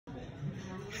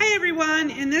everyone,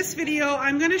 in this video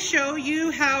I'm going to show you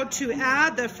how to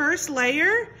add the first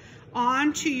layer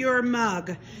onto your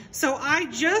mug. So I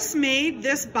just made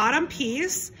this bottom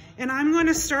piece and I'm going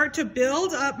to start to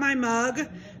build up my mug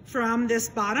from this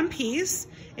bottom piece.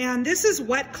 And this is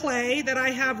wet clay that I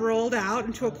have rolled out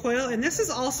into a coil, and this is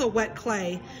also wet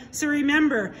clay. So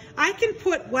remember, I can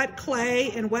put wet clay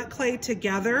and wet clay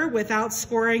together without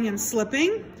scoring and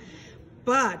slipping.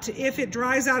 But if it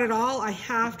dries out at all, I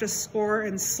have to score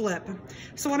and slip.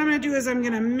 So what I'm gonna do is I'm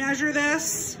gonna measure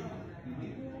this.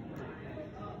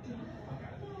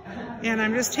 And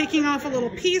I'm just taking off a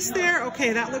little piece there.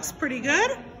 Okay, that looks pretty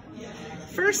good.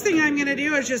 First thing I'm gonna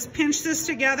do is just pinch this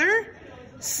together,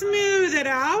 smooth it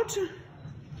out,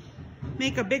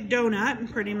 make a big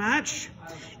donut pretty much.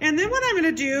 And then what I'm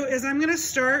gonna do is I'm gonna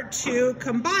start to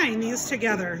combine these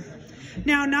together.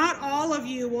 Now, not all of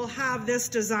you will have this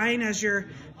design as your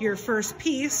first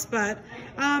piece, but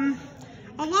a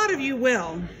lot of you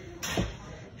will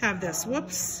have this,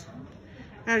 whoops,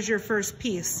 as your first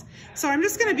piece. So I'm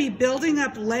just gonna be building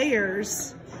up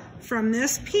layers from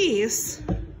this piece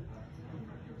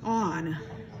on,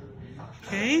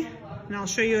 okay? And I'll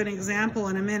show you an example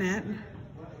in a minute.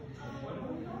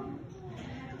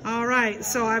 All right,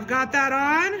 so I've got that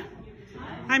on.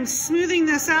 I'm smoothing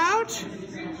this out.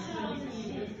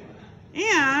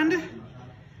 And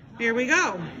here we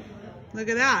go. Look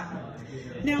at that.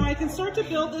 Now I can start to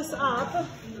build this up,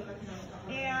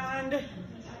 and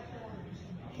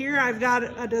here I've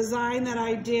got a design that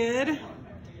I did.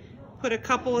 Put a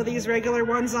couple of these regular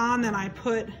ones on, then I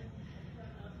put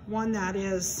one that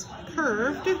is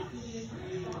curved,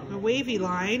 a wavy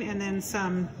line, and then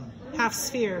some half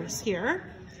spheres here.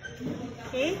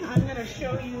 Okay, I'm gonna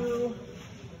show you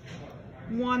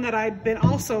one that I've been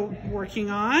also working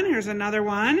on. Here's another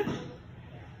one.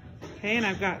 Okay, and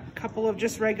I've got a couple of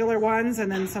just regular ones and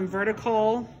then some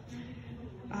vertical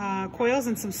coils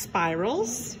and some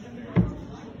spirals.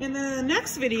 In the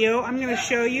next video, I'm gonna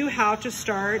show you how to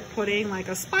start putting like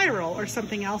a spiral or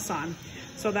something else on.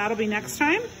 So that'll be next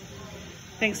time.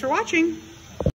 Thanks for watching.